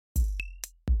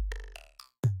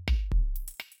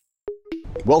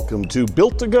Welcome to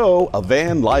Built to Go, a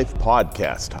van life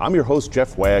podcast. I'm your host,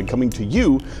 Jeff Wagg, coming to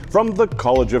you from the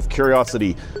College of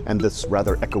Curiosity and this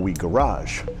rather echoey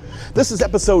garage. This is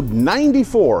episode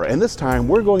 94, and this time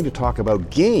we're going to talk about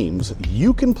games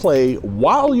you can play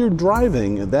while you're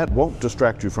driving that won't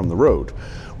distract you from the road.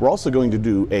 We're also going to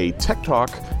do a tech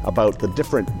talk about the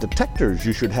different detectors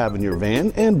you should have in your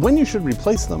van and when you should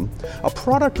replace them, a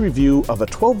product review of a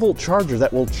 12-volt charger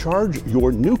that will charge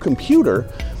your new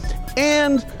computer,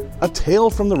 and a tale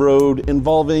from the road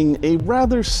involving a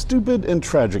rather stupid and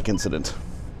tragic incident.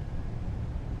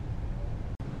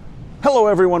 Hello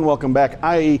everyone, welcome back.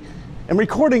 I am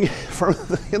recording from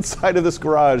the inside of this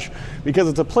garage because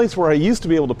it's a place where I used to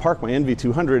be able to park my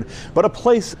NV200, but a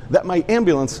place that my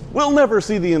ambulance will never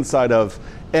see the inside of.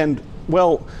 And,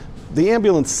 well, the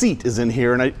ambulance seat is in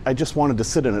here, and I just wanted to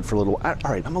sit in it for a little while.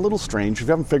 All right, I'm a little strange. If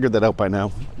you haven't figured that out by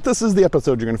now, this is the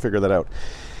episode you're going to figure that out.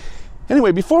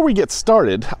 Anyway, before we get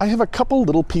started, I have a couple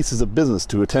little pieces of business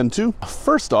to attend to.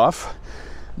 First off,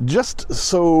 just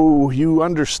so you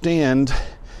understand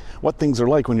what things are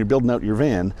like when you're building out your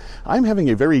van, I'm having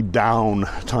a very down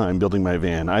time building my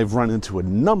van. I've run into a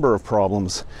number of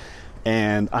problems,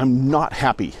 and I'm not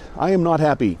happy. I am not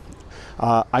happy.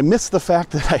 I miss the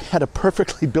fact that I had a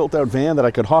perfectly built out van that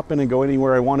I could hop in and go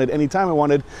anywhere I wanted, anytime I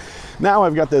wanted. Now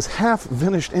I've got this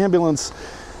half-finished ambulance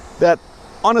that,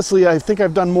 honestly, I think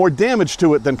I've done more damage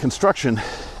to it than construction.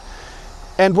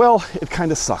 And, well, it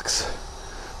kind of sucks.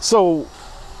 So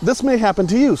this may happen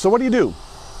to you. So what do?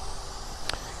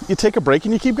 You take a break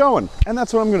and you keep going. And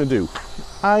that's what I'm going to do.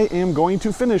 I am going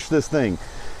to finish this thing.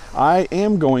 I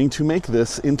am going to make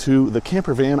this into the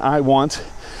camper van I want.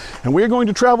 And we're going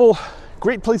to travel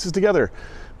great places together.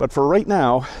 But for right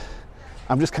now,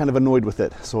 I'm just kind of annoyed with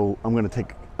it. So I'm going to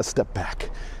take a step back.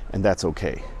 And that's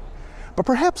okay. But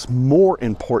perhaps more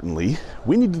importantly,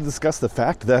 we need to discuss the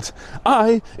fact that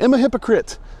I am a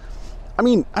hypocrite. I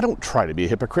mean, I don't try to be a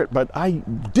hypocrite, but I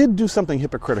did do something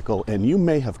hypocritical, and you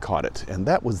may have caught it, and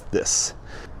that was this.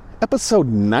 Episode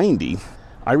 90,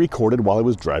 I recorded while I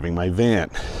was driving my van.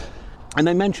 And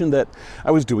I mentioned that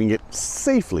I was doing it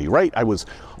safely, right? I was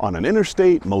on an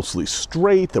interstate, mostly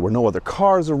straight. There were no other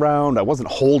cars around. I wasn't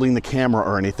holding the camera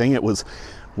or anything. It was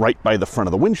right by the front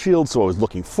of the windshield, so I was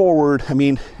looking forward. I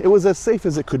mean, it was as safe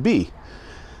as it could be.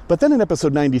 But then in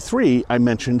episode 93, I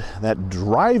mentioned that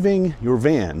driving your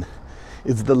van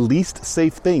is the least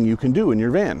safe thing you can do in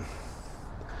your van.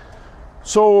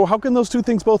 So how can those two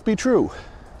things both be true?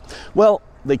 Well,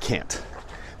 they can't.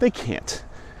 They can't.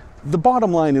 The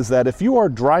bottom line is that if you are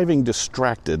driving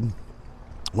distracted,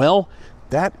 well,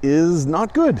 that is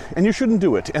not good, and you shouldn't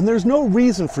do it. And there's no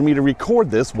reason for me to record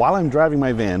this while I'm driving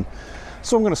my van,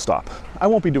 so I'm going to stop. I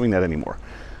won't be doing that anymore.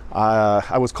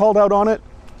 I was called out on it.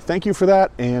 Thank you for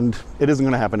that, and it isn't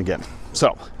going to happen again.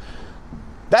 So,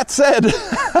 that said,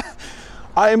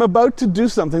 I am about to do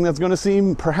something that's going to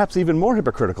seem perhaps even more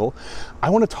hypocritical. I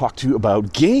want to talk to you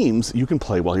about games you can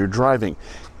play while you're driving.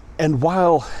 And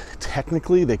while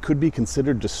technically they could be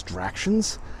considered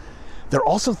distractions, they're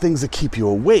also things that keep you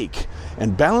awake.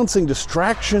 And balancing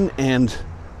distraction and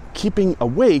keeping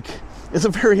awake is a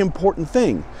very important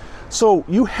thing. So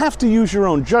you have to use your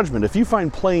own judgment. If you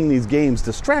find playing these games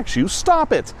distracts you,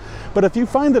 stop it. But if you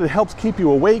find that it helps keep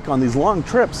you awake on these long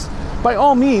trips, by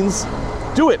all means,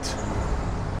 do it.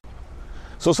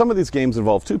 So some of these games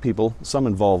involve two people, some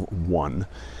involve one.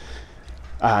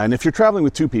 And if you're traveling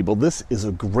with two people, this is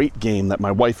a great game that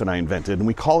my wife and I invented, and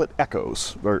we call it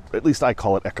Echoes, or at least I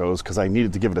call it Echoes because I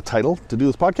needed to give it a title to do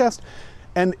this podcast.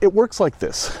 And it works like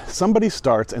this. Somebody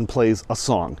starts and plays a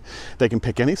song. They can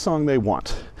pick any song they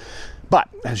want. But,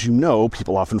 as you know,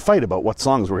 people often fight about what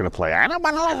songs we're going to play. I don't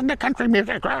want to listen to country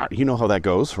music. You know how that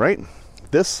goes, right?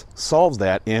 This solves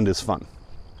that and is fun.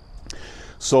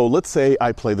 So let's say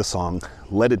I play the song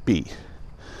Let It Be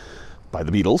by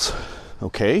the Beatles.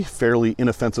 Okay, fairly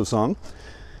inoffensive song.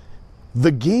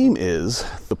 The game is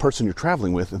the person you're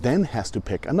traveling with then has to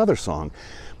pick another song,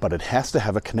 but it has to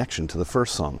have a connection to the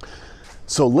first song.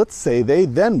 So let's say they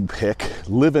then pick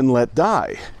Live and Let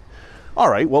Die. All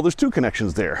right, well, there's two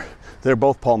connections there. They're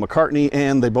both Paul McCartney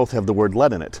and they both have the word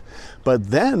let in it. But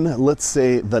then let's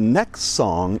say the next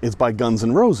song is by Guns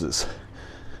N' Roses.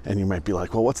 And you might be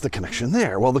like, well, what's the connection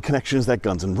there? Well, the connection is that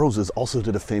Guns N' Roses also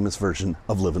did a famous version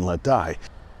of Live and Let Die.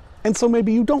 And so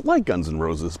maybe you don't like Guns N'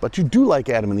 Roses, but you do like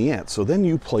Adam and the Ants. So then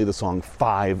you play the song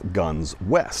Five Guns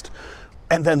West.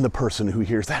 And then the person who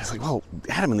hears that is like, well,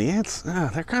 Adam and the Ants,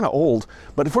 they're kind of old.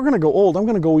 But if we're going to go old, I'm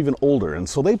going to go even older. And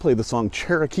so they play the song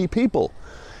Cherokee People.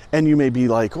 And you may be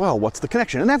like, well, what's the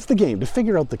connection? And that's the game, to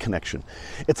figure out the connection.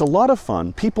 It's a lot of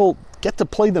fun. People get to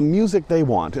play the music they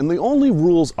want. And the only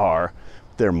rules are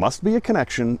there must be a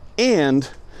connection, and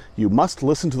you must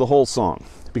listen to the whole song.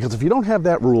 Because if you don't have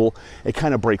that rule, it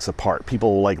kind of breaks apart.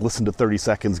 People like listen to 30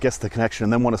 seconds, guess the connection,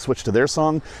 and then want to switch to their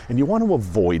song, and you want to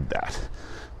avoid that.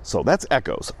 So that's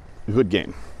Echoes. Good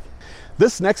game.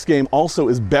 This next game also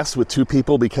is best with two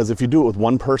people, because if you do it with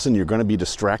one person, you're going to be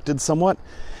distracted somewhat.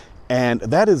 And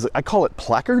that is, I call it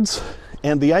placards.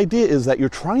 And the idea is that you're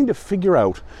trying to figure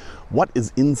out what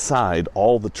is inside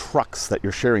all the trucks that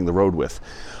you're sharing the road with.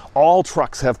 All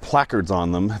trucks have placards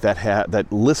on them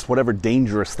that list whatever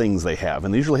dangerous things they have,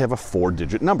 and they usually have a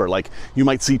 4-digit number. Like you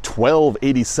might see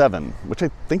 1287, which I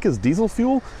think is diesel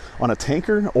fuel on a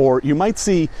tanker, or you might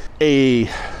see a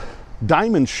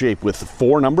diamond shape with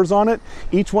 4 numbers on it.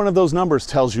 Each one of those numbers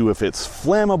tells you if it's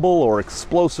flammable or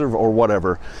explosive or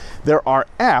whatever. There are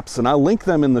apps, and I'll link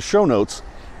them in the show notes,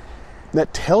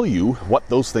 that tell you what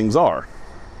those things are.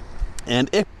 And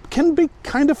it can be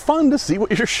kind of fun to see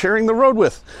what you're sharing the road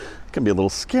with. It can be a little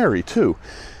scary too.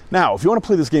 Now, if you want to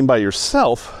play this game by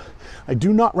yourself, I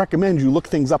do not recommend you look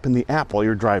things up in the app while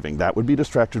you're driving. That would be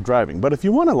distracted driving. But if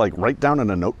you want to like write down on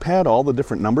a notepad all the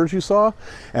different numbers you saw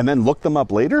and then look them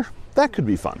up later, that could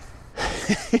be fun.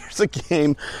 Here's a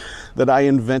game that I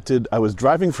invented. I was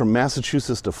driving from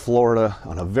Massachusetts to Florida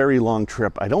on a very long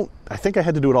trip. I think I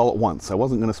had to do it all at once. I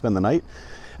wasn't going to spend the night,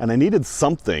 and I needed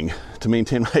something to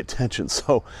maintain my attention.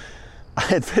 So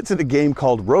I invented a game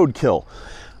called Roadkill.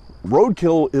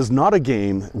 Roadkill is not a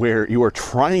game where you are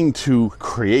trying to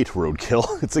create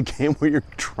roadkill. It's a game where you're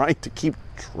trying to keep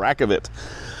track of it.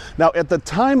 Now, at the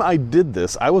time I did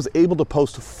this, I was able to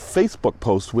post Facebook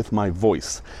posts with my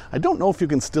voice. I don't know if you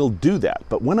can still do that,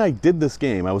 but when I did this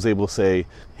game, I was able to say,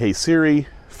 "Hey Siri,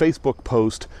 Facebook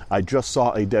post, I just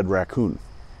saw a dead raccoon."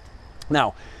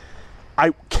 Now,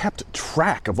 I kept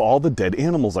track of all the dead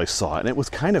animals I saw, and it was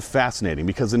kind of fascinating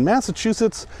because in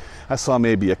Massachusetts, I saw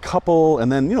maybe a couple,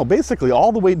 and then, basically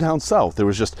all the way down south, there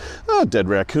was just a dead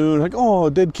raccoon, like, oh,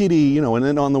 dead kitty, and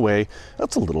then on the way,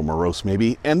 that's a little morose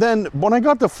maybe. And then when I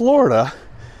got to Florida,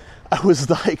 I was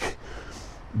like,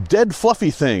 dead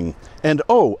fluffy thing, and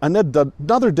oh,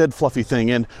 another dead fluffy thing,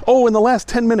 and oh, in the last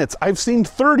 10 minutes, I've seen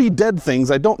 30 dead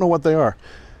things, I don't know what they are.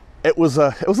 It was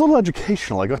a little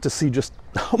educational. I got to see just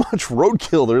how much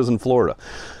roadkill there is in Florida.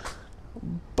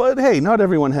 But hey, not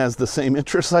everyone has the same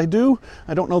interests I do.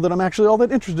 I don't know that I'm actually all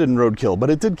that interested in roadkill, but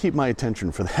it did keep my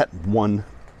attention for that one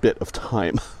bit of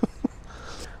time.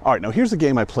 All right, now here's a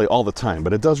game I play all the time,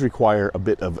 but it does require a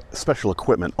bit of special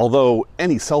equipment, although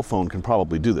any cell phone can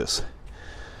probably do this.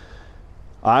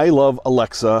 I love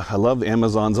Alexa. I love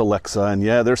Amazon's Alexa, and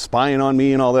yeah, they're spying on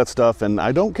me and all that stuff, and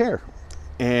I don't care.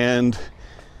 And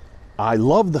I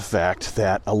love the fact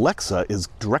that Alexa is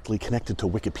directly connected to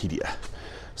Wikipedia.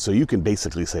 So you can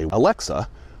basically say, Alexa,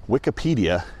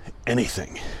 Wikipedia,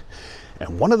 anything.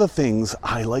 And one of the things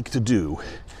I like to do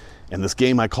in this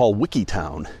game I call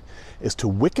WikiTown is to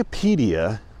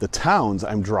Wikipedia the towns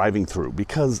I'm driving through,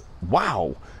 because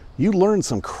wow, you learn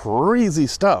some crazy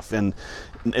stuff and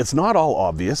it's not all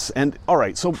obvious. And all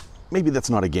right, so maybe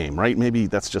that's not a game, right? Maybe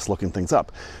that's just looking things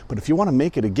up. But if you want to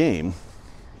make it a game,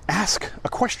 ask a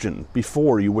question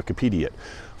before you Wikipedia it.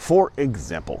 For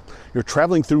example, you're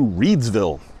traveling through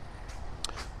Reedsville.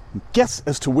 Guess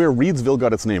as to where Reedsville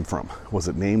got its name from. Was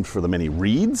it named for the many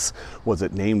Reeds? Was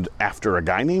it named after a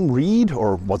guy named Reed?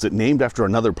 Or was it named after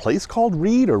another place called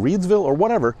Reed or Reedsville or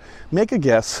whatever? Make a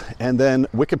guess and then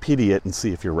Wikipedia it and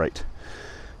see if you're right.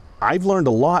 I've learned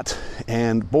a lot,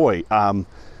 and boy,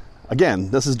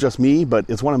 again, this is just me, but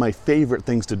it's one of my favorite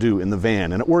things to do in the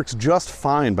van, and it works just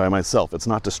fine by myself. It's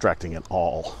not distracting at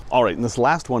all. All right, and this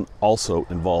last one also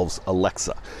involves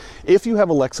Alexa. If you have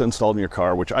Alexa installed in your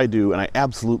car, which I do, and I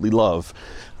absolutely love,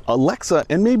 Alexa,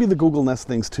 and maybe the Google Nest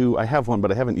things too, I have one,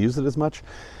 but I haven't used it as much,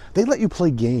 they let you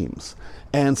play games.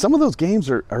 And some of those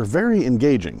games are very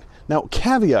engaging. Now,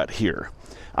 caveat here,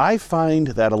 I find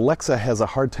that Alexa has a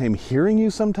hard time hearing you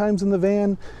sometimes in the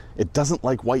van. It doesn't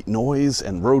like white noise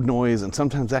and road noise, and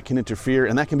sometimes that can interfere,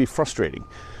 and that can be frustrating.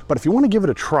 But if you want to give it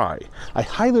a try, I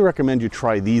highly recommend you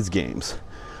try these games.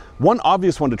 One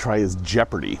obvious one to try is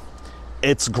Jeopardy!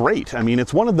 It's great. I mean,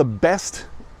 it's one of the best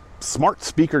smart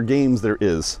speaker games there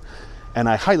is, and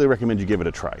I highly recommend you give it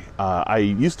a try. I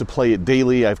used to play it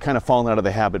daily. I've kind of fallen out of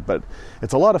the habit, but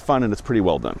it's a lot of fun and it's pretty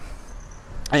well done.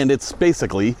 And it's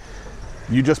basically,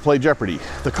 you just play Jeopardy!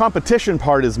 The competition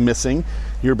part is missing.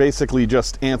 You're basically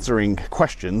just answering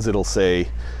questions. It'll say,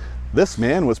 this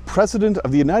man was president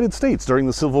of the United States during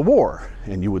the Civil War.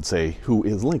 And you would say, who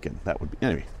is Lincoln? That would be,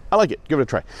 anyway, I like it. Give it a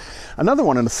try. Another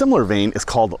one in a similar vein is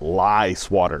called Lie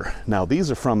Swatter. Now, these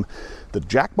are from the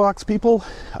Jackbox people.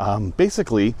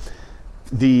 Basically,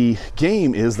 the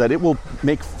game is that it will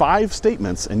make 5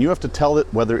 statements, and you have to tell it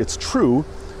whether it's true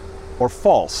or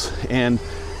false. And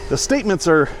the statements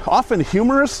are often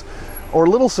humorous or a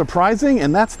little surprising,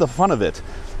 and that's the fun of it.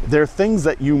 They're things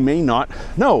that you may not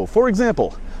know. For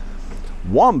example,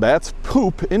 wombats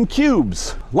poop in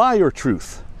cubes. Lie or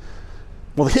truth?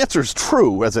 Well, the answer is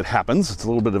true, as it happens. It's a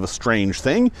little bit of a strange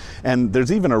thing, and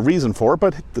there's even a reason for it,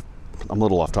 but I'm a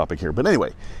little off topic here. But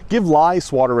anyway, give Lie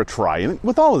Swatter a try. And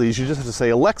with all of these, you just have to say,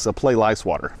 Alexa, play Lie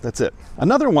Swatter. That's it.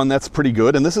 Another one that's pretty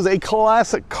good, and this is a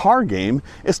classic car game,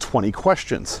 is 20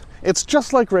 questions. It's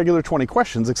just like regular 20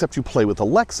 questions, except you play with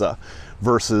Alexa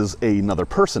versus another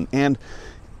person. And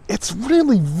it's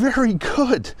really very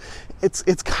good.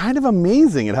 It's kind of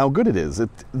amazing at how good it is.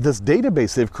 This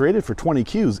database they've created for 20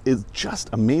 cues is just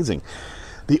amazing.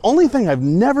 The only thing I've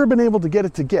never been able to get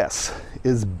it to guess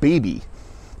is baby.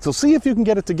 So see if you can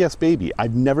get it to guess baby.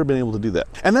 I've never been able to do that.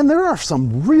 And then there are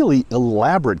some really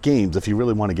elaborate games if you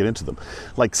really want to get into them.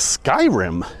 Like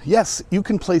Skyrim. Yes, you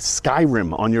can play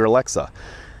Skyrim on your Alexa.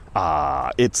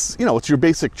 It's your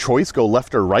basic choice, go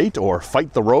left or right or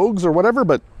fight the rogues or whatever,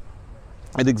 but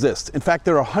it exists. In fact,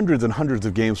 there are hundreds and hundreds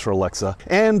of games for Alexa,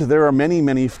 and there are many,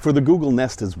 many for the Google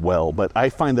Nest as well, but I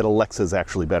find that Alexa is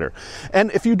actually better.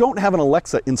 And if you don't have an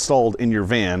Alexa installed in your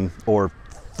van, or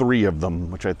 3 of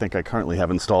them, which I think I currently have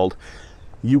installed,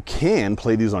 you can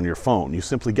play these on your phone. You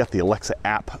simply get the Alexa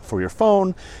app for your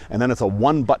phone, and then it's a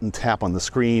 1-button tap on the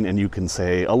screen, and you can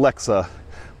say, Alexa,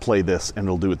 play this, and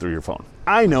it'll do it through your phone.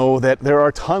 I know that there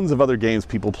are tons of other games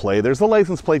people play. There's the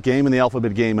license plate game and the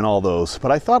alphabet game and all those,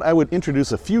 but I thought I would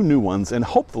introduce a few new ones, and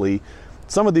hopefully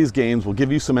some of these games will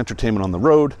give you some entertainment on the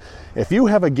road. If you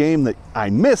have a game that I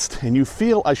missed and you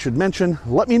feel I should mention,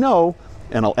 let me know,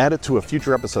 and I'll add it to a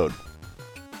future episode.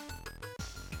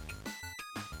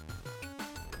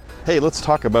 Hey, let's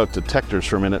talk about detectors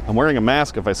for a minute. I'm wearing a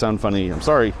mask if I sound funny. I'm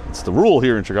sorry, it's the rule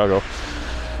here in Chicago.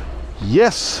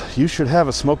 Yes, you should have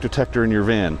a smoke detector in your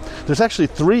van. There's actually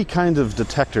 3 kinds of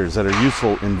detectors that are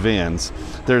useful in vans.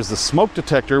 There's the smoke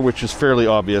detector, which is fairly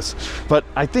obvious, but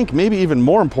I think maybe even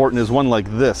more important is one like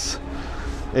this.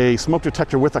 A smoke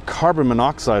detector with a carbon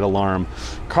monoxide alarm.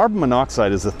 Carbon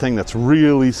monoxide is the thing that's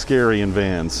really scary in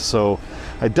vans, so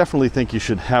I definitely think you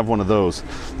should have one of those.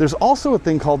 There's also a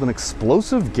thing called an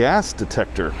explosive gas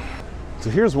detector. So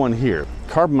here's one here.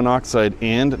 Carbon monoxide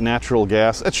and natural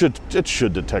gas. It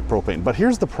should detect propane. But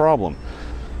here's the problem.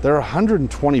 They're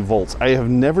 120 volts. I have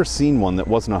never seen one that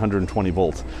wasn't 120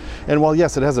 volts. And while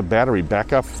yes, it has a battery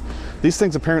backup, these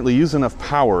things apparently use enough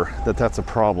power that that's a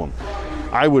problem.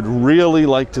 I would really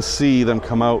like to see them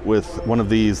come out with one of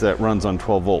these that runs on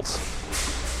 12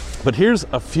 volts. But here's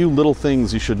a few little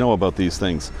things you should know about these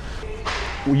things.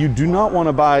 You do not want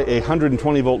to buy a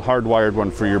 120 volt hardwired one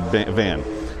for your van.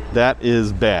 That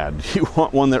is bad. You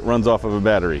want one that runs off of a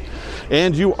battery.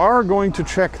 And you are going to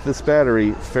check this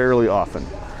battery fairly often.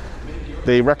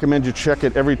 They recommend you check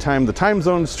it every time the time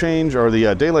zones change or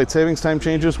the daylight savings time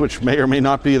changes, which may or may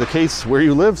not be the case where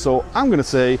you live. So I'm going to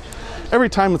say every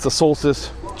time it's a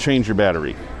solstice, change your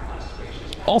battery.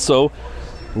 Also,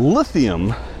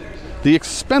 lithium, the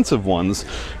expensive ones,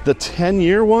 the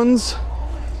 10-year ones,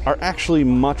 are actually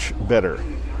much better.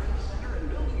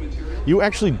 You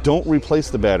actually don't replace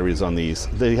the batteries on these.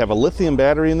 They have a lithium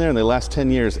battery in there and they last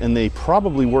 10 years, and they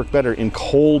probably work better in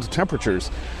cold temperatures.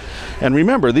 And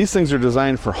remember, these things are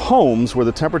designed for homes where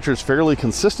the temperature is fairly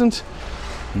consistent.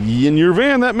 In your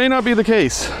van, that may not be the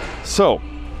case. So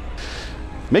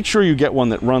make sure you get one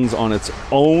that runs on its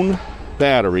own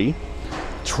battery.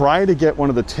 Try to get one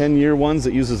of the 10-year ones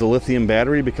that uses a lithium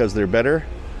battery because they're better.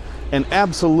 And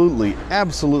absolutely,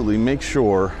 absolutely make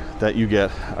sure that you get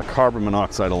a carbon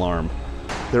monoxide alarm.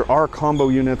 There are combo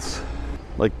units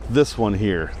like this one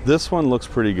here. This one looks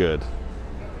pretty good.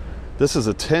 This is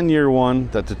a 10-year one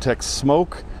that detects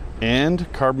smoke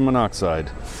and carbon monoxide.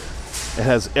 It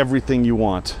has everything you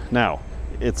want. Now,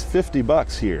 it's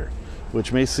 $50 here,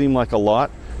 which may seem like a lot,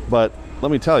 but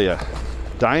let me tell you,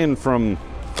 dying from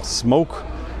smoke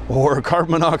or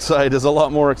carbon monoxide is a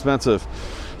lot more expensive.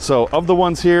 So of the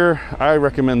ones here, I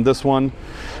recommend this one.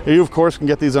 You, of course, can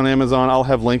get these on Amazon. I'll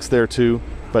have links there too.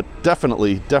 But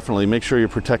definitely make sure you're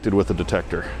protected with a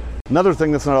detector. Another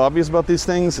thing that's not obvious about these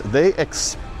things, they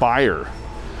expire.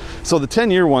 So the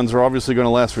 10-year ones are obviously going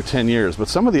to last for 10 years, but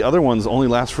some of the other ones only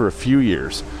last for a few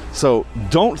years. So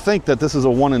don't think that this is a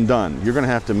one and done. You're going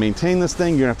to have to maintain this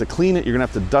thing, you're going to have to clean it, you're going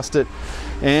to have to dust it,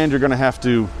 and you're going to have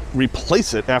to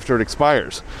replace it after it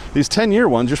expires. These 10-year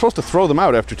ones, you're supposed to throw them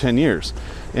out after 10 years.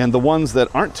 And the ones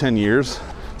that aren't 10 years,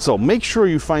 so make sure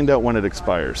you find out when it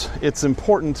expires. It's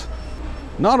important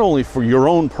not only for your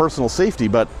own personal safety,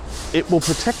 but it will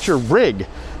protect your rig.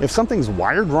 If something's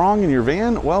wired wrong in your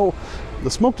van, well,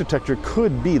 the smoke detector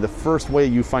could be the first way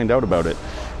you find out about it.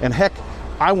 And heck,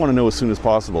 I want to know as soon as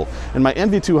possible. In my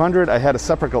NV200, I had a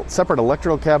separate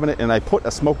electrical cabinet, and I put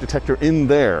a smoke detector in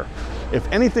there. If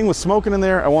anything was smoking in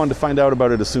there, I wanted to find out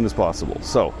about it as soon as possible.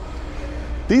 So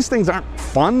these things aren't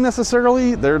fun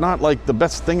necessarily. They're not like the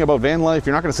best thing about van life.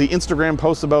 You're not going to see Instagram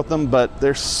posts about them, but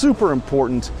they're super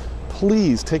important.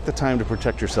 Please take the time to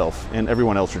protect yourself and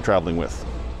everyone else you're traveling with.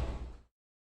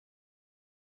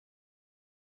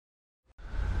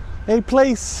 A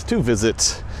place to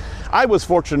visit. I was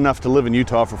fortunate enough to live in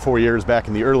Utah for 4 years back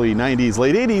in the early 90s,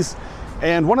 late 80s,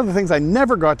 and one of the things I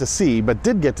never got to see, but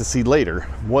did get to see later,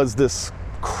 was this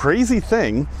crazy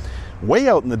thing way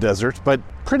out in the desert, but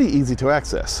pretty easy to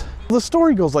access. The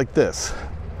story goes like this.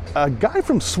 A guy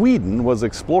from Sweden was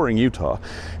exploring Utah,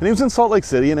 and he was in Salt Lake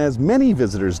City, and as many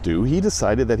visitors do, he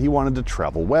decided that he wanted to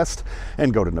travel west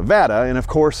and go to Nevada. And of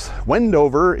course,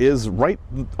 Wendover is right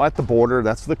at the border.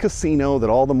 That's the casino that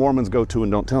all the Mormons go to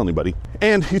and don't tell anybody.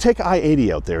 And you take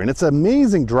I-80 out there, and it's an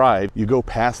amazing drive. You go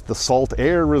past the Salt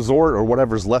Air Resort, or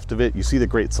whatever's left of it. You see the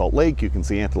Great Salt Lake. You can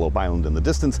see Antelope Island in the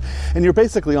distance, and you're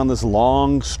basically on this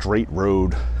long, straight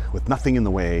road with nothing in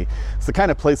the way. It's the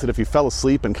kind of place that if you fell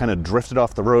asleep and kind of drifted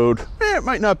off the road, it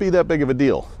might not be that big of a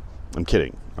deal. I'm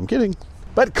kidding.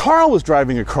 But Carl was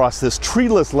driving across this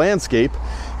treeless landscape,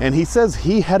 and he says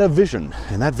he had a vision,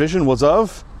 and that vision was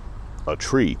of a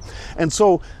tree. And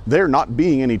so there not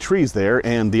being any trees there,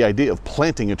 and the idea of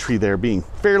planting a tree there being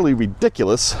fairly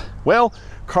ridiculous, well,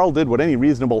 Carl did what any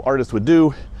reasonable artist would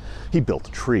do. He built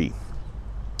a tree.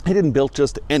 He didn't build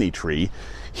just any tree.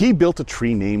 He built a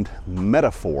tree named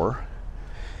Metaphor,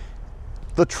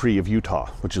 the tree of Utah,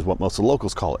 which is what most of the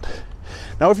locals call it.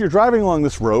 Now, if you're driving along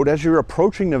this road, as you're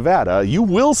approaching Nevada, you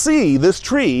will see this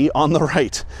tree on the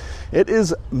right. It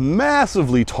is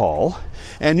massively tall,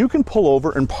 and you can pull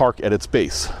over and park at its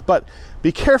base. But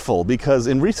be careful, because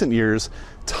in recent years,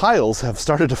 tiles have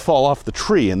started to fall off the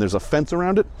tree, and there's a fence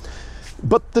around it.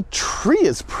 But the tree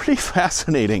is pretty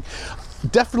fascinating.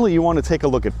 Definitely you want to take a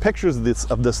look at pictures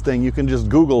of this thing. You can just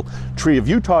Google Tree of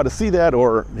Utah to see that,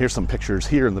 or here's some pictures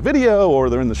here in the video, or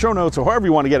they're in the show notes, or however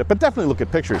you want to get it, but definitely look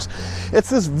at pictures. It's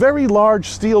this very large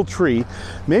steel tree,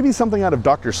 maybe something out of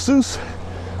Dr. Seuss,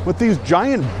 with these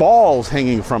giant balls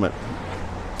hanging from it.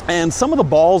 And some of the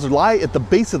balls lie at the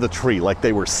base of the tree, like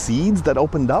they were seeds that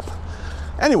opened up.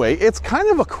 Anyway, it's kind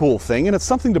of a cool thing, and it's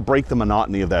something to break the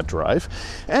monotony of that drive,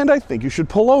 and I think you should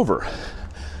pull over.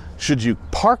 Should you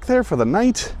park there for the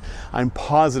night? I'm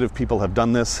positive people have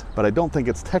done this, but I don't think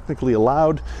it's technically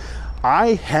allowed.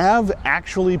 I have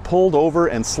actually pulled over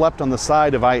and slept on the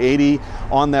side of I-80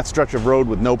 on that stretch of road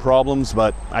with no problems,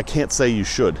 but I can't say you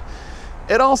should.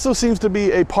 It also seems to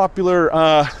be a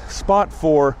popular spot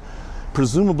for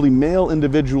presumably male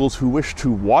individuals who wish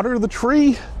to water the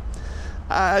tree.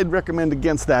 I'd recommend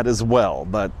against that as well,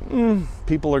 but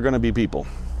people are going to be people.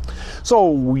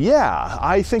 So yeah,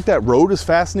 I think that road is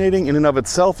fascinating in and of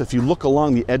itself. If you look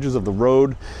along the edges of the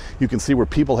road, you can see where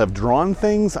people have drawn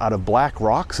things out of black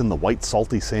rocks in the white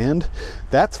salty sand.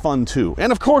 That's fun too.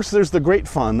 And of course, there's the great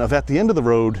fun of at the end of the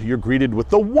road, you're greeted with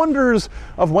the wonders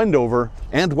of Wendover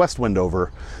and West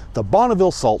Wendover, the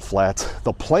Bonneville Salt Flats,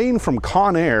 the plane from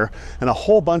Con Air, and a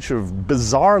whole bunch of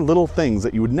bizarre little things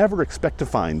that you would never expect to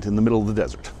find in the middle of the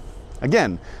desert.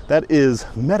 Again, that is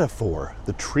Metaphor,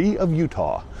 the tree of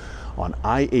Utah, on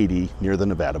I-80 near the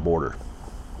Nevada border.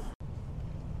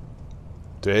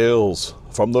 Tales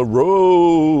from the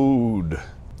road.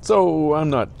 So I'm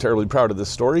not terribly proud of this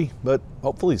story, but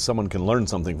hopefully someone can learn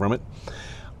something from it.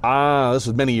 This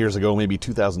was many years ago, maybe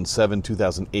 2007,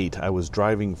 2008. I was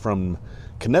driving from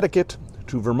Connecticut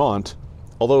to Vermont,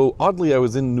 although oddly I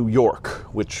was in New York,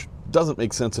 which doesn't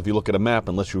make sense if you look at a map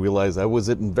unless you realize I was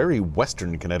in very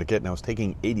western Connecticut and I was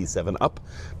taking 87 up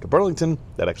to Burlington.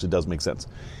 That actually does make sense.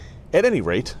 At any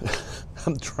rate,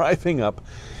 I'm driving up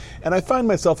and I find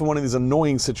myself in one of these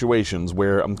annoying situations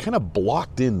where I'm kind of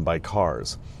blocked in by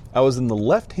cars. I was in the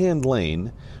left-hand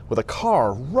lane with a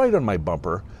car right on my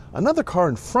bumper, another car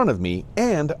in front of me,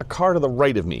 and a car to the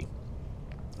right of me.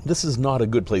 This is not a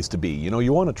good place to be. You know,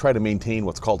 you want to try to maintain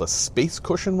what's called a space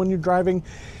cushion when you're driving,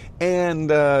 and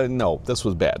no, this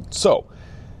was bad. So,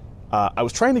 I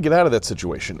was trying to get out of that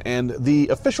situation, and the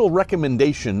official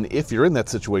recommendation, if you're in that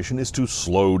situation, is to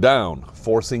slow down,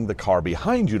 forcing the car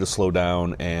behind you to slow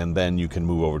down, and then you can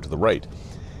move over to the right.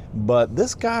 But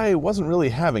this guy wasn't really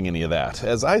having any of that.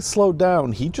 As I slowed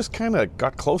down, he just kind of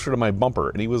got closer to my bumper,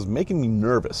 and he was making me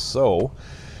nervous. So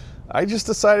I just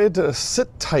decided to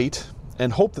sit tight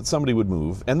and hoped that somebody would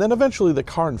move. And then eventually the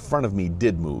car in front of me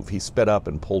did move. He sped up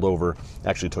and pulled over,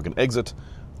 actually took an exit.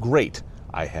 Great,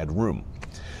 I had room.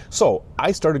 So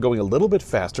I started going a little bit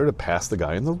faster to pass the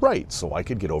guy on the right so I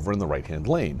could get over in the right-hand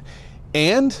lane.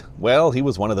 And, well, he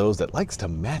was one of those that likes to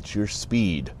match your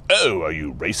speed. Oh, are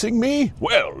you racing me?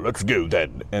 Well, let's go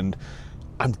then. And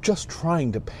I'm just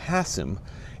trying to pass him,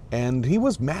 and he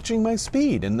was matching my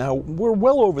speed. And now we're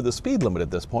well over the speed limit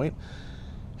at this point.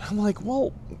 I'm like,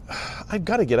 well, I've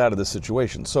got to get out of this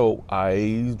situation. So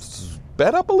I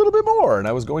sped up a little bit more, and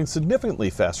I was going significantly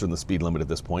faster than the speed limit at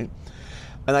this point.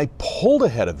 And I pulled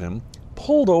ahead of him,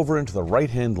 pulled over into the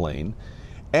right-hand lane,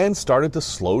 and started to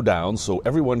slow down so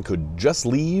everyone could just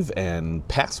leave and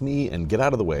pass me and get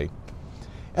out of the way.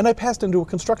 And I passed into a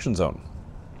construction zone.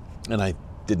 And I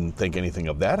didn't think anything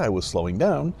of that. I was slowing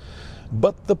down.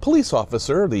 But the police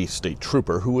officer, the state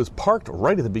trooper, who was parked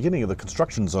right at the beginning of the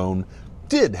construction zone,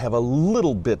 did have a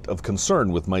little bit of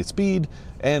concern with my speed,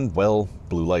 and, well,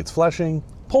 blue lights flashing,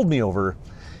 pulled me over,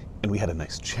 and we had a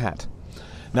nice chat.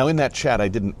 Now, in that chat, I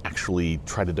didn't actually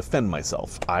try to defend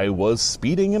myself. I was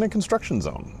speeding in a construction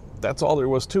zone. That's all there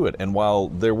was to it. And while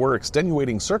there were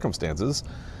extenuating circumstances,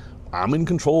 I'm in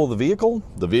control of the vehicle.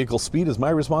 The vehicle's speed is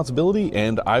my responsibility,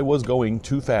 and I was going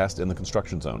too fast in the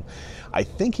construction zone. I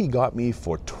think he got me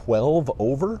for 12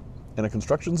 over in a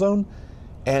construction zone,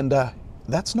 and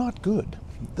that's not good.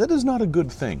 That is not a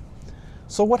good thing.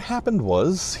 So what happened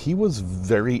was he was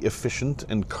very efficient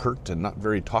and curt and not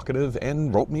very talkative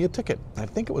and wrote me a ticket. I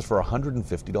think it was for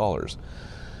 $150.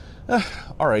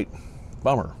 All right,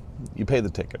 bummer. You pay the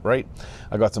ticket, right?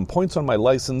 I got some points on my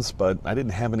license, but I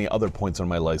didn't have any other points on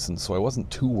my license, so I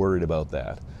wasn't too worried about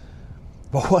that.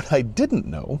 But what I didn't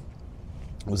know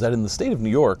was that in the state of New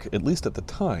York, at least at the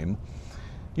time,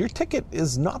 your ticket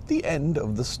is not the end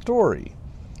of the story.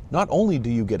 Not only do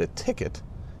you get a ticket,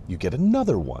 you get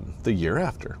another one the year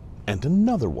after, and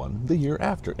another one the year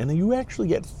after, and you actually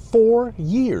get 4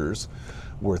 years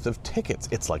worth of tickets.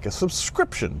 It's like a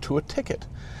subscription to a ticket.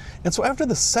 And so after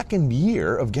the second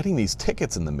year of getting these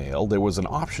tickets in the mail, there was an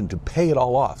option to pay it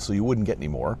all off so you wouldn't get any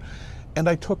more. And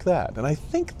I took that. And I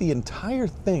think the entire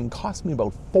thing cost me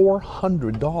about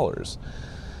 $400.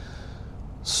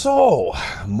 So,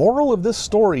 moral of this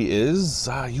story is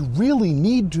you really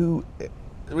need to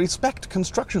respect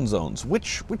construction zones,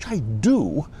 which I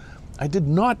do. I did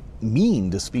not mean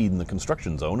to speed in the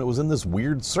construction zone. It was in this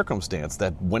weird circumstance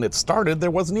that when it started, there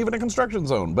wasn't even a construction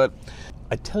zone. But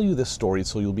I tell you this story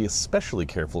so you'll be especially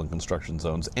careful in construction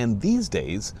zones. And these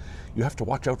days, you have to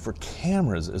watch out for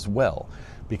cameras as well,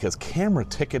 because camera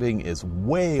ticketing is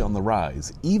way on the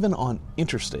rise, even on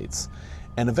interstates.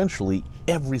 And eventually,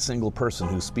 every single person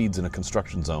who speeds in a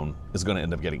construction zone is going to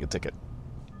end up getting a ticket.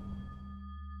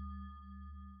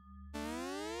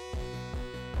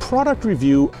 Product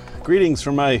review. Greetings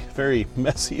from my very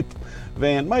messy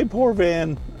van, my poor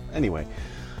van. Anyway,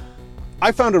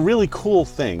 I found a really cool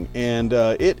thing, and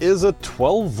it is a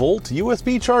 12-volt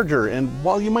USB charger. And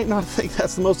while you might not think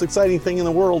that's the most exciting thing in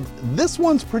the world, this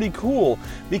one's pretty cool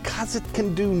because it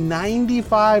can do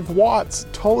 95 watts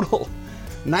total.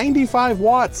 95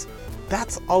 watts,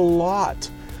 that's a lot.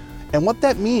 And what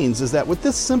that means is that with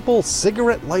this simple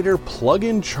cigarette lighter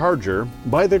plug-in charger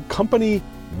by the company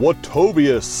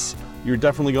Watobius, you're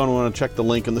definitely going to want to check the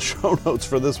link in the show notes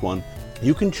for this one.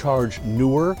 You can charge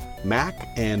newer Mac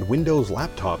and Windows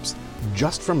laptops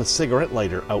just from a cigarette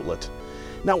lighter outlet.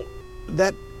 Now,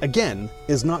 that again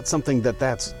is not something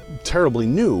that's terribly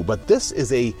new, but this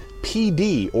is a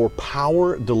PD or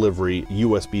power delivery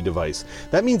USB device.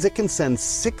 That means it can send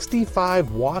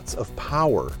 65 watts of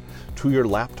power to your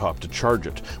laptop to charge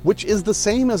it, which is the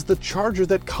same as the charger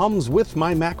that comes with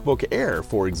my MacBook Air,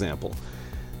 for example.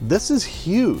 This is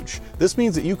huge. This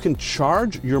means that you can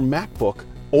charge your MacBook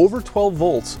over 12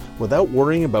 volts without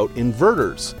worrying about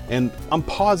inverters. And I'm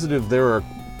positive there are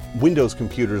Windows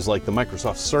computers like the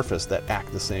Microsoft Surface that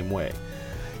act the same way.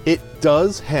 It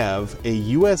does have a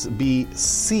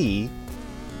USB-C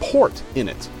port in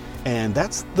it, and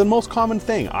that's the most common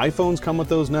thing. iPhones come with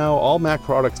those now. All Mac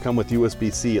products come with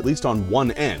USB-C, at least on one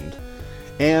end.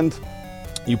 And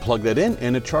you plug that in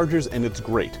and it charges, and it's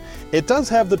great. It does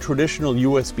have the traditional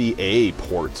USB-A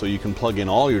port, so you can plug in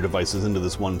all your devices into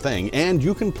this one thing, and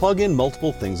you can plug in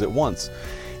multiple things at once.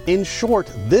 In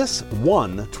short, this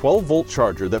one 12-volt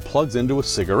charger that plugs into a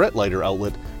cigarette lighter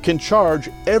outlet can charge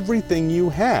everything you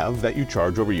have that you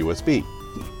charge over USB.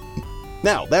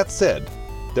 Now, that said,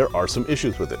 there are some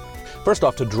issues with it. First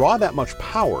off, to draw that much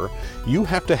power, you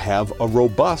have to have a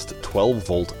robust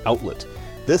 12-volt outlet.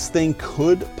 This thing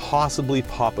could possibly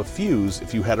pop a fuse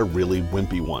if you had a really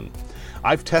wimpy one.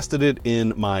 I've tested it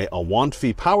in my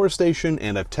Awantfi power station,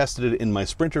 and I've tested it in my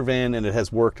Sprinter van, and it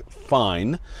has worked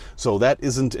fine. So that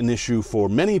isn't an issue for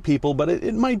many people, but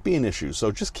it might be an issue.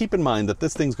 So just keep in mind that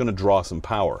this thing's going to draw some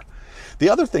power. The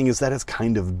other thing is that it's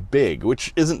kind of big,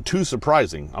 which isn't too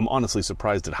surprising. I'm honestly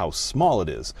surprised at how small it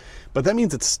is. But that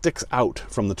means it sticks out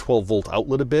from the 12-volt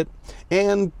outlet a bit.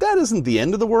 And that isn't the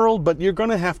end of the world, but you're going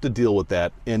to have to deal with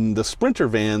that. In the Sprinter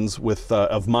vans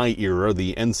of my era,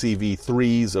 the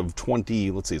NCV3s of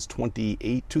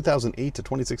 2008 to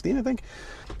 2016, I think.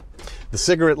 The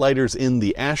cigarette lighter's in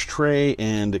the ashtray,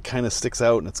 and it kind of sticks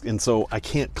out, and so I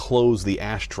can't close the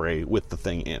ashtray with the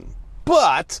thing in.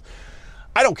 But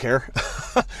I don't care.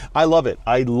 I love it.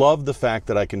 I love the fact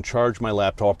that I can charge my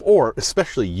laptop, or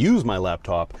especially use my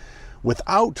laptop,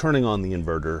 without turning on the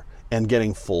inverter and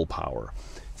getting full power.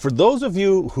 For those of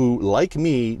you who, like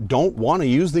me, don't want to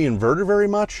use the inverter very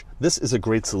much, this is a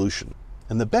great solution.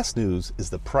 And the best news is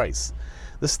the price.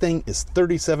 This thing is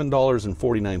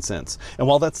 $37.49. And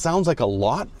while that sounds like a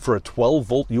lot for a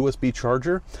 12-volt USB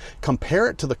charger, compare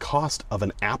it to the cost of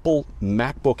an Apple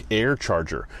MacBook Air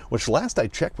charger, which last I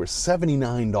checked were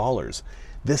 $79.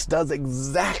 This does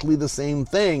exactly the same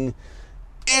thing,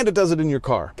 and it does it in your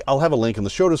car. I'll have a link in the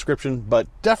show description, but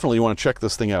definitely you want to check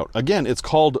this thing out. Again, it's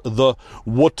called the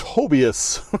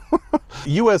Watobius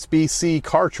USB-C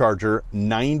car charger,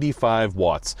 95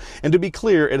 watts. And to be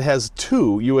clear, it has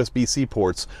two USB-C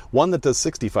ports, one that does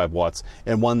 65 watts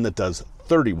and one that does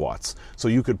 30 watts. So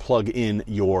you could plug in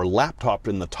your laptop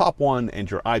in the top one and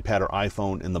your iPad or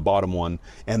iPhone in the bottom one,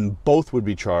 and both would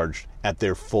be charged at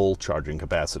their full charging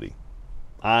capacity.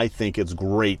 I think it's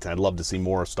great. I'd love to see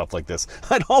more stuff like this.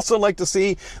 I'd also like to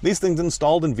see these things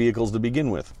installed in vehicles to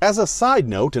begin with. As a side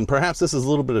note, and perhaps this is a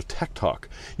little bit of tech talk,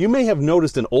 you may have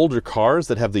noticed in older cars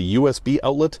that have the USB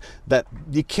outlet that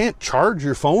you can't charge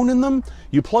your phone in them.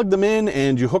 You plug them in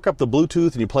and you hook up the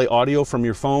Bluetooth and you play audio from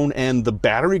your phone and the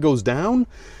battery goes down.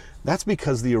 That's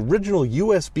because the original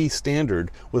USB standard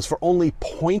was for only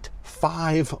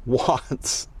 0.5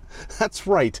 watts. That's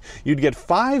right, you'd get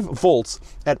 5 volts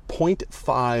at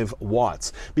 0.5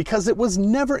 watts because it was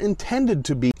never intended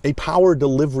to be a power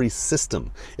delivery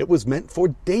system. It was meant for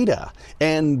data,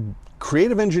 and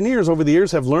creative engineers over the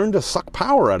years have learned to suck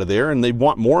power out of there, and they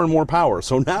want more and more power.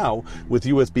 So now with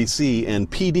USB-C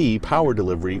and PD power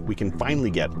delivery, we can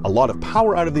finally get a lot of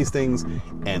power out of these things,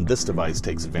 and this device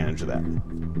takes advantage of that.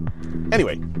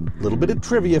 Anyway, a little bit of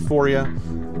trivia for you.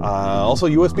 Also,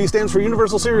 USB stands for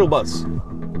Universal Serial Bus.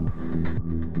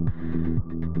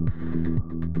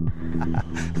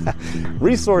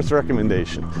 Resource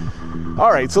recommendation.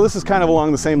 All right, so this is kind of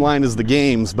along the same line as the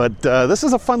games, but this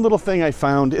is a fun little thing I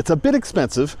found. It's a bit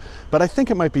expensive, but I think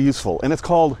it might be useful, and it's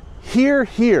called Hear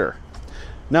Here.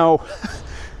 Now,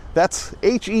 that's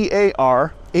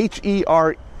H-E-A-R-H-E-R-E,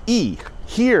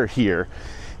 Hear Here.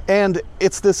 And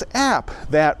it's this app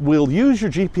that will use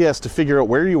your GPS to figure out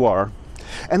where you are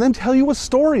and then tell you a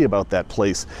story about that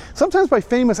place, sometimes by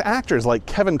famous actors like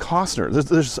Kevin Costner.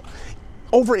 There's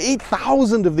over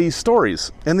 8,000 of these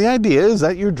stories. And the idea is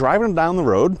that you're driving down the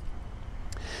road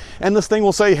and this thing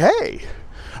will say, hey,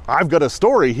 I've got a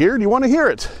story here. Do you want to hear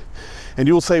it? And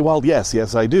you will say, well,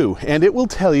 yes, I do. And it will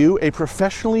tell you a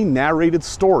professionally narrated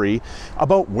story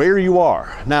about where you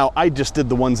are. Now, I just did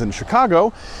the ones in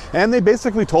Chicago, and they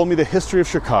basically told me the history of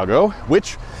Chicago,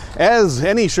 which, as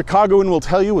any Chicagoan will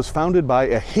tell you, was founded by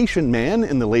a Haitian man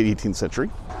in the late 18th century.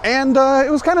 And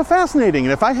it was kind of fascinating.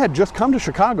 And if I had just come to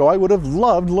Chicago, I would have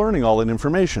loved learning all that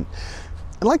information.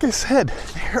 And like I said,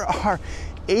 there are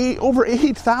over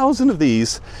 8,000 of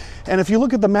these. And if you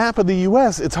look at the map of the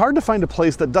US, it's hard to find a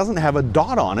place that doesn't have a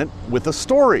dot on it with a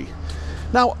story.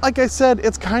 Now, like I said,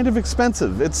 it's kind of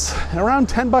expensive. It's around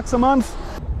 $10 a month.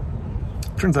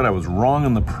 Turns out I was wrong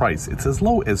on the price. It's as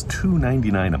low as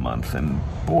 $2.99 a month, and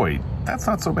boy, that's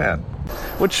not so bad.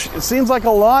 Which seems like a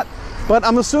lot, but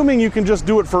I'm assuming you can just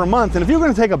do it for a month. And if you're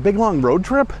going to take a big long road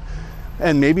trip,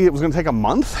 and maybe it was going to take a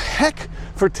month, heck,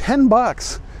 for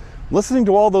 $10, listening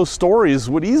to all those stories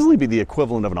would easily be the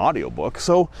equivalent of an audiobook.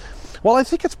 So while I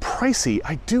think it's pricey,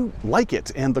 I do like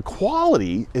it, and the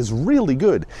quality is really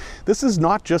good. This is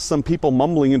not just some people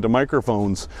mumbling into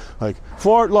microphones like,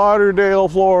 Fort Lauderdale,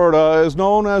 Florida is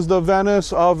known as the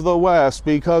Venice of the West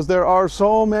because there are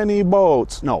so many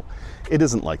boats. No, it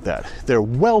isn't like that. They're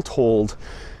well told,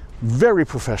 very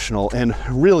professional, and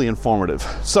really informative.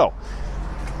 So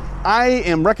I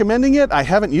am recommending it. I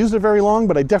haven't used it very long,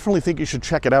 but I definitely think you should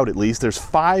check it out at least. There's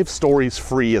 5 stories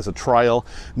free as a trial.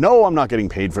 No, I'm not getting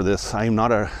paid for this. I'm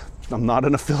not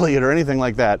an affiliate or anything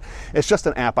like that. It's just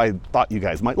an app I thought you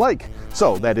guys might like.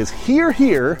 So that is Hear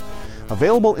Here,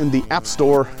 available in the App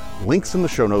Store. Links in the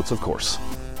show notes, of course.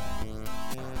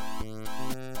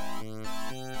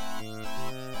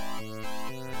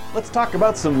 let's talk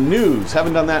about some news.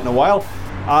 Haven't done that in a while.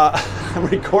 I'm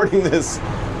recording this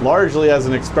largely as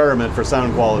an experiment for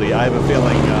sound quality. I have a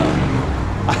feeling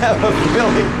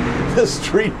the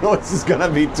street noise is going to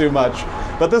be too much.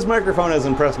 But this microphone has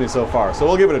impressed me so far, so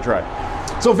we'll give it a try.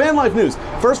 So van life news.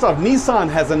 First off, Nissan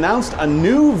has announced a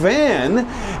new van,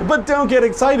 but don't get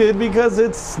excited because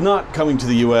it's not coming to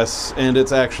the US and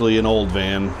it's actually an old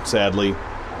van, sadly.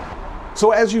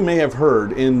 So as you may have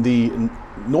heard, in the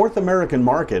North American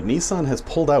market, Nissan has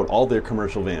pulled out all their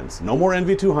commercial vans. No more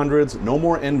NV200s, no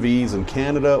more NVs in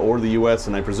Canada or the US,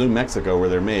 and I presume Mexico where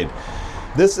they're made.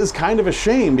 This is kind of a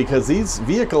shame because these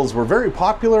vehicles were very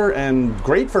popular and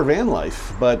great for van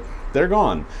life, but they're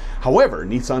gone. However,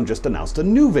 Nissan just announced a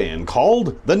new van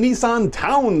called the Nissan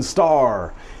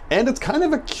Townstar. And it's kind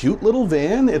of a cute little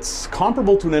van. It's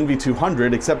comparable to an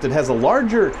NV200, except it has a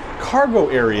larger cargo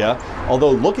area,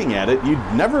 although looking at it, you'd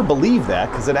never believe that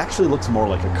because it actually looks more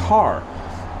like a car.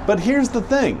 But here's the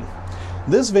thing.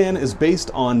 This van is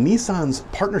based on Nissan's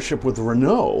partnership with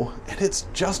Renault, and it's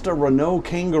just a Renault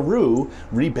Kangaroo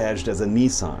rebadged as a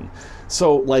Nissan.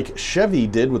 So like Chevy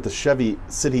did with the Chevy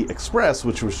City Express,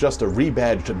 which was just a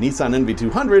rebadged Nissan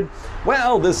NV200,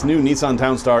 well, this new Nissan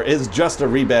Townstar is just a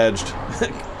rebadged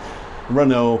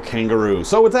Renault Kangaroo.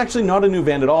 So it's actually not a new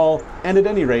van at all, and at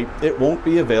any rate, it won't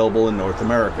be available in North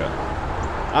America.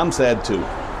 I'm sad too.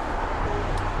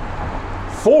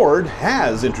 Ford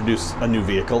has introduced a new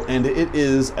vehicle, and it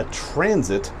is a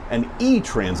Transit, an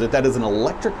E-Transit, that is an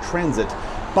electric Transit,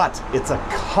 but it's a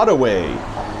cutaway.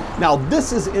 Now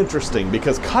this is interesting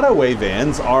because cutaway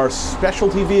vans are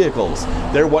specialty vehicles.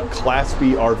 They're what Class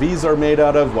B RVs are made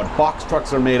out of, what box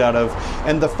trucks are made out of,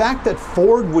 and the fact that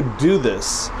Ford would do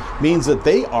this means that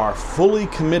they are fully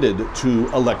committed to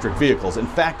electric vehicles. In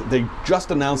fact, they just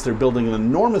announced they're building an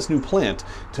enormous new plant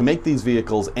to make these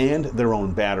vehicles and their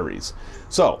own batteries.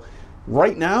 So,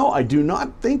 right now, I do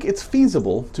not think it's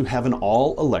feasible to have an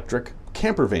all-electric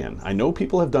camper van. I know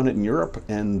people have done it in Europe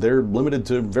and they're limited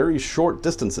to very short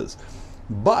distances.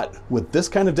 But with this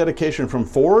kind of dedication from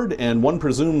Ford, and one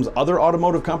presumes other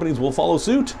automotive companies will follow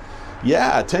suit,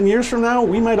 yeah, 10 years from now,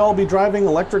 we might all be driving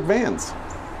electric vans.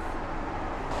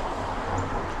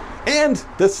 And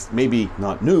this may be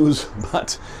not news,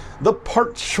 but the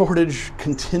part shortage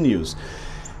continues.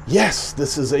 Yes,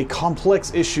 this is a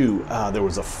complex issue. There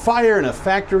was a fire in a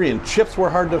factory and chips were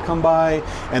hard to come by,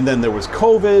 and then there was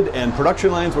COVID and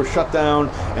production lines were shut down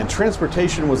and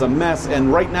transportation was a mess,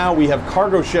 and right now we have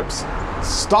cargo ships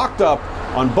stocked up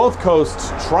on both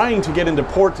coasts trying to get into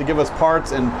port to give us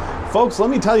parts. And folks, let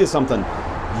me tell you something.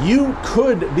 You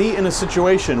could be in a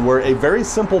situation where a very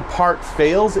simple part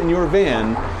fails in your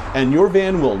van and your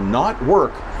van will not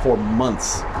work for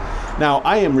months. Now,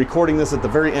 I am recording this at the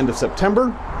very end of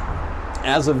September.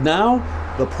 As of now,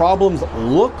 the problems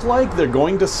look like they're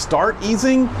going to start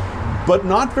easing, but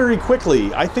not very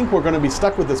quickly. I think we're going to be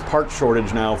stuck with this part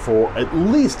shortage now for at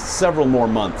least several more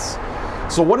months.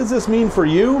 So what does this mean for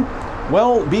you?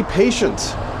 Well, be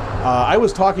patient. I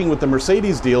was talking with the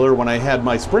Mercedes dealer when I had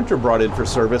my Sprinter brought in for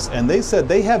service, and they said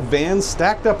they have vans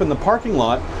stacked up in the parking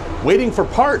lot waiting for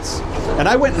parts. And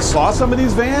I went and saw some of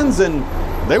these vans, and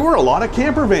they were a lot of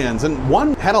camper vans, and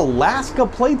one had Alaska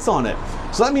plates on it.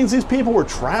 So that means these people were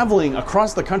traveling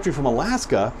across the country from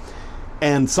Alaska,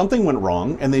 and something went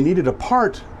wrong, and they needed a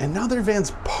part, and now their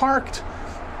van's parked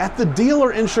at the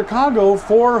dealer in Chicago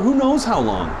for who knows how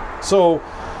long. So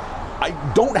I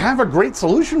don't have a great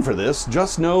solution for this.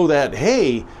 Just know that,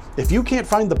 hey, if you can't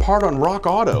find the part on Rock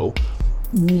Auto,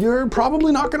 you're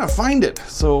probably not going to find it.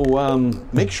 So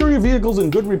make sure your vehicle's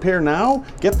in good repair now,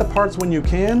 get the parts when you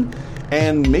can,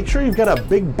 and make sure you've got a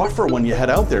big buffer when you head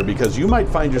out there, because you might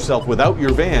find yourself without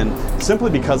your van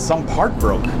simply because some part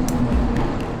broke.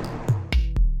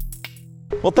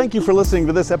 Well, thank you for listening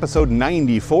to this episode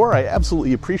 94. I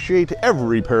absolutely appreciate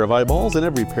every pair of eyeballs and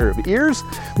every pair of ears.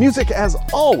 Music, as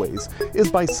always,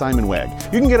 is by Simon Wagg.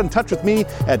 You can get in touch with me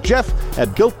at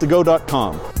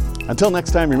jeff@builttogo.com. Until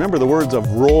next time, remember the words of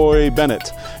Roy Bennett.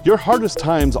 Your hardest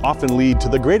times often lead to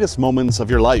the greatest moments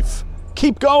of your life.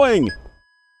 Keep going!